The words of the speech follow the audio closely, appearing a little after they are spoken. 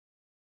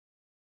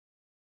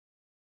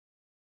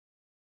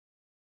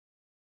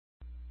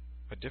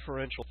A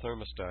differential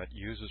thermostat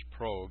uses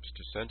probes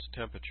to sense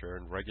temperature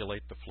and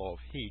regulate the flow of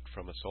heat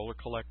from a solar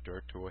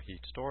collector to a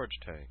heat storage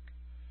tank.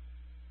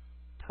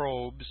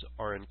 Probes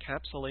are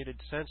encapsulated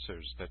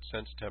sensors that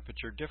sense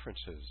temperature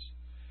differences.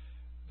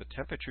 The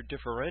temperature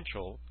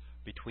differential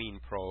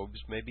between probes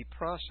may be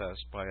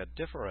processed by a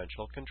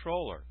differential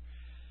controller.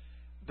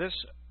 This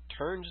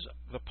turns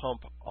the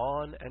pump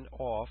on and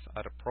off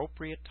at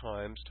appropriate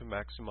times to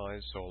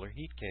maximize solar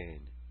heat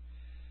gain.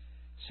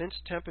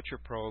 Since temperature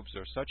probes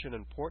are such an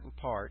important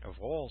part of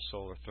all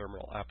solar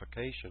thermal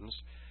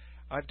applications,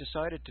 I've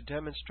decided to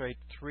demonstrate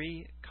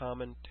three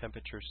common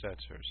temperature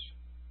sensors.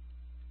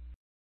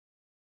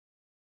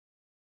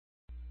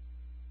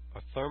 A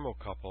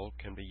thermocouple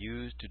can be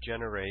used to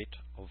generate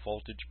a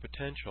voltage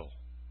potential.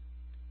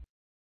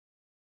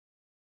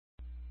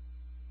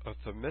 A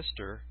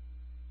thermistor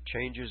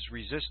changes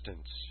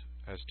resistance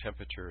as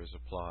temperature is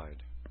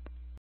applied.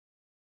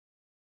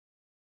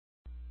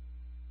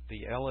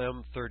 The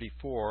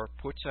LM34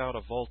 puts out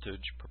a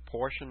voltage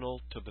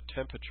proportional to the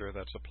temperature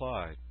that's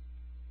applied.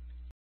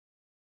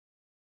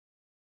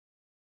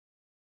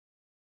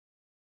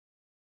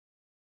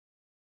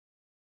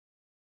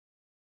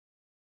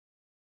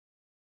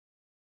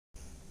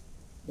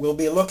 We'll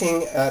be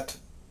looking at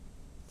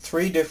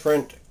three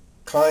different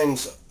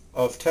kinds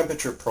of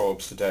temperature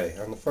probes today,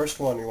 and the first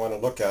one we want to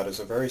look at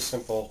is a very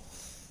simple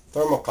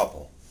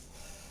thermocouple.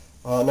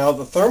 Now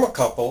the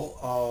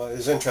thermocouple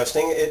is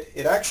interesting.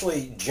 It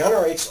actually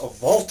generates a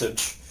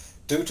voltage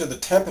due to the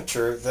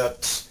temperature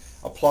that's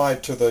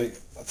applied to the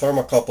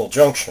thermocouple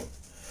junction.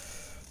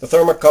 The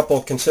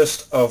thermocouple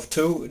consists of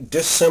two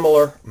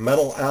dissimilar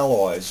metal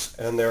alloys,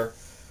 and they're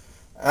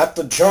at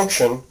the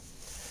junction.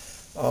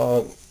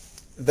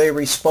 They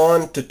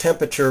respond to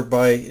temperature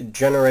by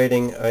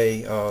generating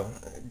a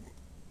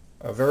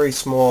very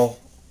small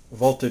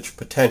voltage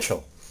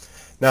potential.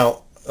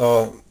 Now,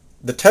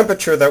 the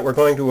temperature that we're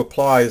going to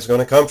apply is going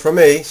to come from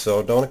me,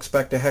 so don't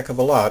expect a heck of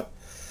a lot.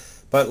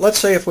 But let's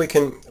say if we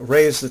can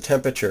raise the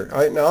temperature.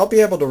 Now I'll be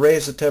able to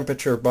raise the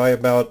temperature by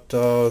about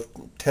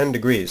 10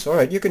 degrees. All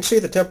right, you can see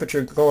the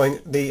temperature going,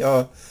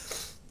 the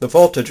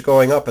voltage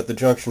going up at the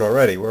junction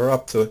already. We're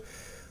up to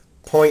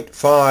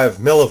 0.5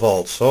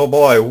 millivolts. Oh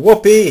boy,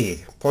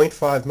 whoopee!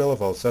 0.5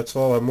 millivolts, that's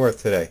all I'm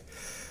worth today.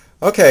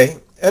 Okay,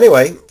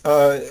 anyway,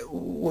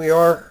 we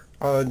are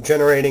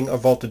generating a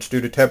voltage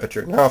due to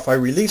temperature. Now if I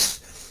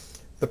release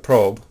the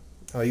probe,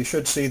 you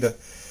should see the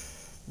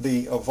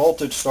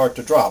voltage start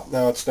to drop.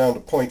 Now it's down to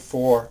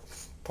 0.4,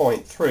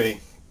 0.3,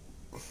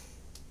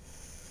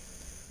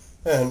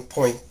 and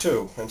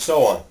 0.2, and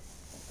so on.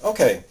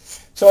 Okay,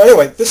 so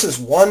anyway, this is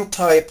one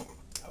type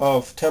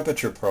of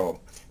temperature probe.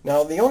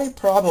 Now the only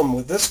problem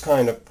with this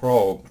kind of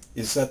probe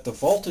is that the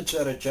voltage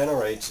that it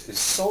generates is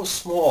so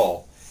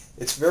small,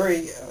 it's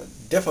very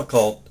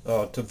difficult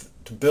to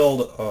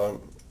build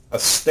a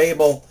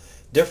stable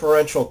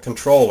differential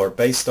controller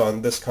based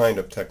on this kind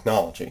of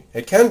technology.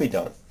 It can be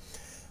done,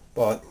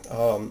 but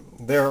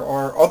there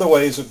are other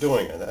ways of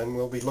doing it, and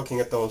we'll be looking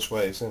at those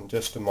ways in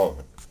just a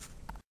moment.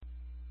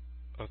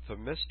 A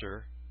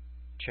thermistor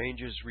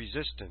changes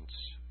resistance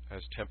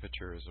as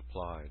temperature is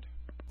applied.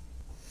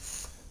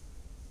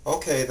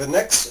 Okay, the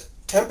next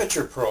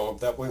temperature probe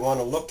that we want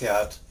to look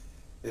at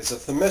is a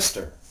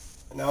thermistor.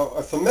 Now,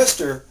 a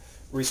thermistor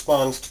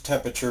responds to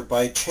temperature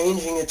by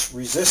changing its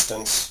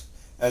resistance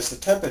as the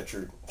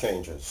temperature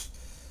changes.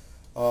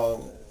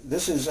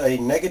 This is a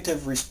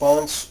negative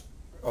response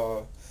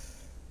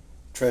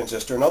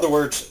transistor. In other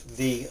words,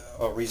 the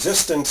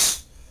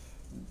resistance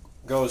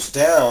goes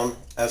down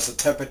as the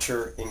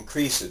temperature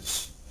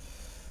increases.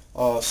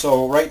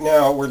 So right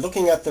now we're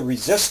looking at the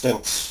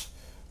resistance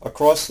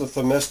across the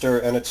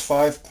thermistor, and it's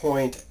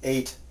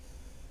 5.8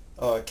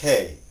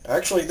 K.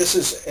 Actually, this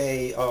is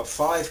a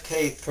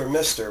 5K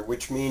thermistor,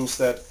 which means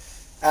that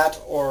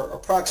at or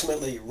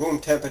approximately room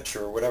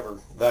temperature, whatever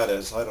that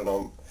is, I don't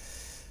know,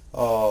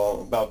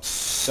 about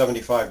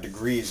 75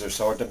 degrees or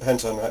so. It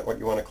depends on what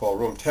you want to call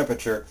room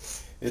temperature.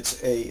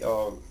 It's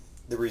the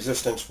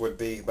resistance would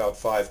be about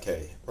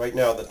 5K. Right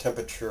now the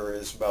temperature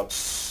is about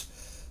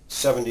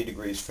 70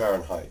 degrees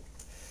Fahrenheit.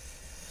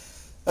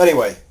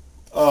 Anyway,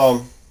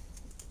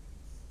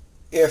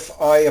 if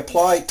I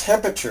apply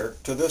temperature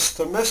to this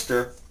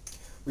thermistor,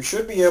 we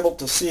should be able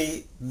to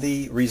see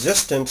the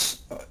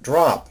resistance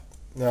drop.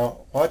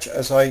 Now watch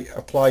as I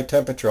apply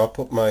temperature. I'll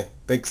put my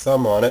big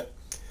thumb on it.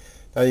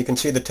 Now you can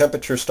see the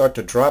temperature start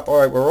to drop. All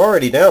right, we're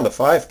already down to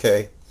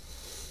 5K,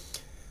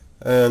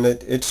 and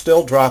it's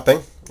still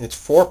dropping. It's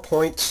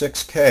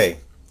 4.6 K.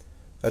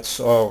 That's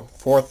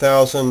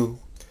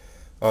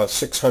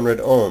 4,600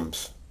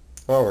 ohms.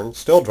 Oh, we're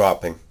still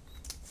dropping.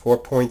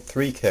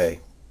 4.3 K.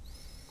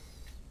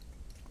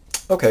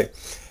 Okay.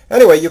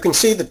 Anyway, you can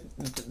see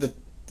the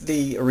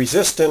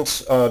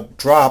resistance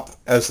drop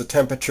as the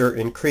temperature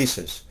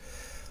increases.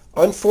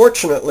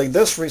 Unfortunately,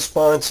 this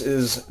response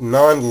is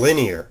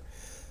non-linear.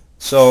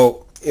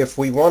 So if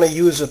we want to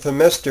use a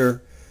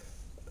thermistor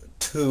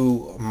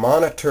to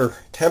monitor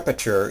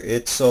temperature,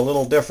 it's a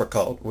little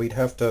difficult. We'd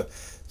have to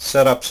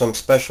set up some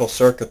special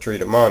circuitry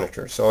to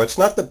monitor. So it's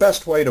not the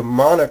best way to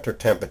monitor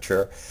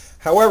temperature.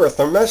 However,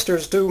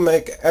 thermistors do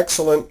make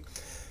excellent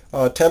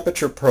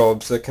temperature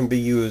probes that can be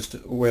used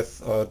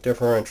with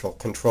differential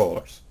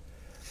controllers.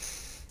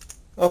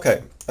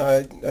 Okay,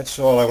 that's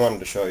all I wanted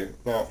to show you.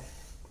 Now,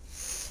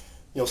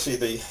 you'll see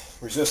the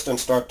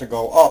resistance start to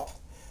go up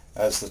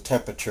as the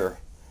temperature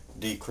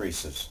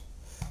decreases.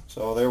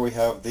 So there we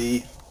have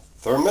the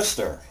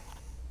thermistor.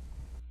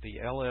 The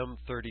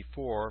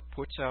LM34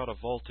 puts out a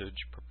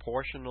voltage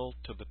proportional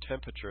to the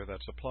temperature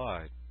that's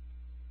applied.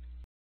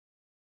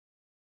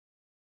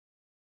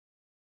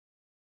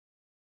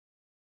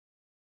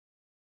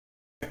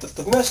 The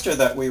thermistor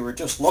that we were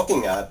just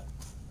looking at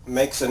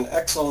makes an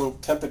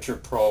excellent temperature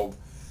probe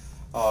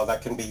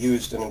that can be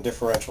used in a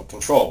differential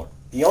controller.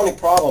 The only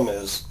problem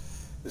is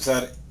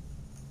that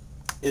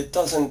it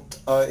doesn't.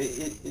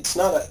 It's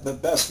not the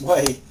best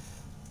way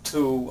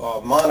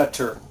to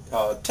monitor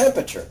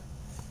temperature,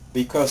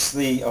 because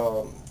the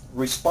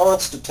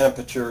response to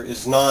temperature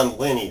is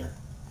non-linear.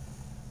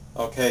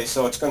 Okay,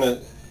 so it's going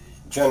to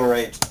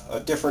generate a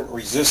different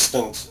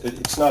resistance.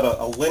 It's not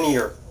a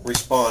linear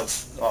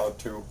response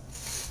to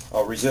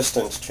a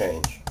resistance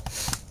change.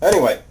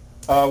 Anyway,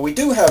 we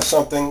do have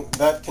something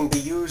that can be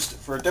used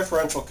for a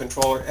differential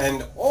controller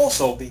and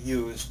also be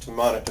used to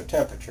monitor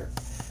temperature.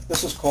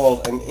 This is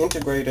called an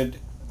integrated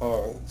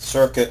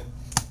circuit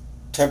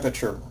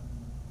temperature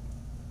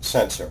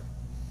sensor.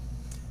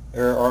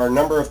 There are a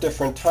number of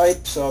different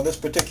types. This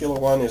particular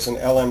one is an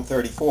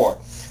LM34.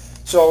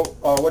 So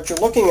what you're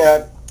looking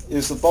at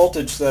is the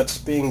voltage that's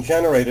being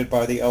generated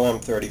by the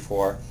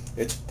LM34.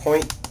 It's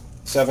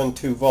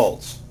 0.72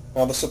 volts.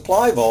 Now the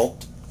supply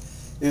volt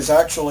is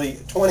actually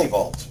 20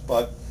 volts,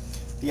 but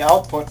the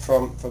output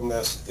from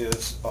this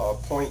is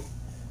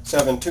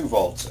 0.72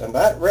 volts, and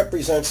that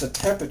represents a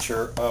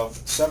temperature of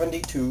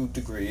 72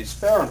 degrees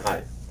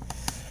Fahrenheit.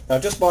 Now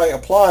just by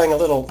applying a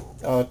little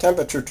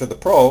temperature to the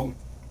probe,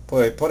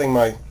 by putting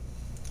my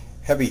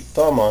heavy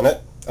thumb on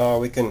it,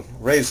 we can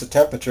raise the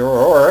temperature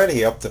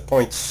already up to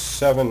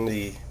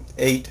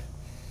 0.78,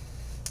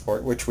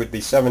 which would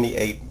be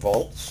 78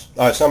 volts.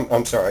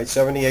 I'm sorry,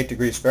 78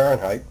 degrees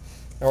Fahrenheit,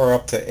 or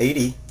up to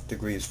 80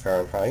 degrees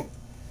Fahrenheit,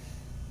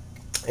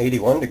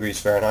 81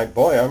 degrees Fahrenheit.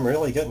 Boy, I'm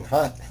really getting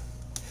hot.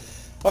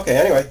 Okay,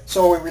 anyway,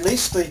 so we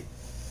release the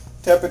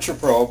temperature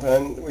probe,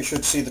 and we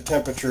should see the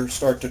temperature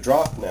start to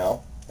drop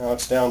now. Now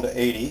it's down to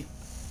 80,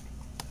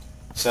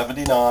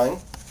 79,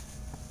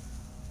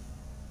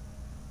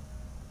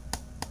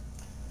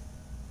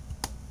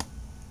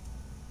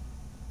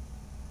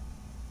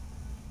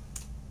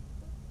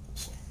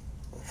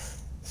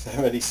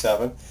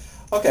 77.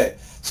 Okay,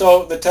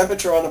 so the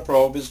temperature on the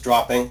probe is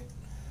dropping,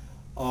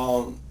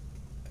 and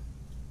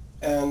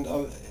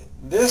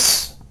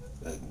this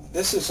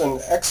is an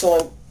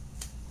excellent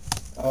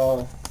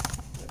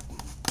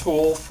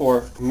tool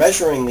for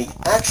measuring the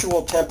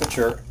actual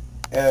temperature,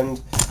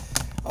 and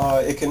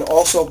it can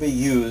also be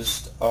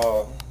used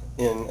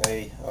in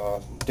a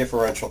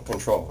differential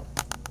controller.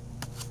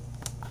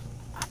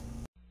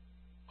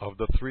 Of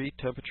the three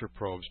temperature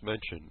probes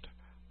mentioned,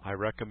 I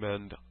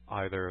recommend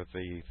either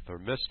the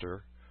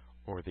thermistor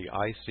or the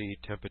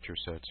IC temperature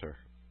sensor.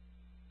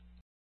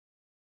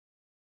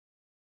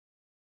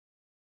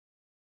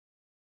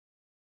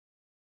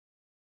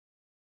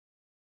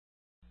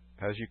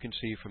 As you can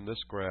see from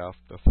this graph,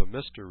 the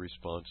thermistor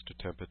response to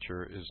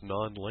temperature is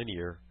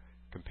nonlinear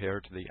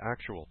compared to the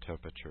actual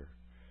temperature.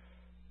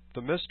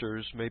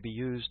 Thermistors may be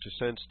used to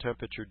sense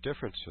temperature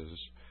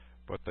differences,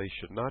 but they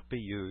should not be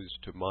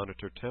used to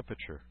monitor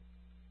temperature.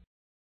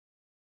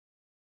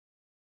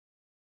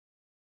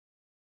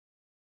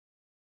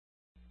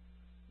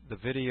 The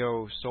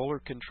video Solar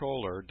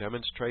Controller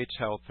demonstrates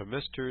how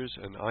thermistors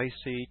and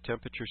IC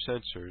temperature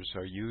sensors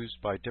are used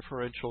by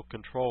differential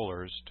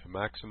controllers to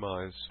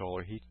maximize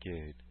solar heat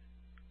gain.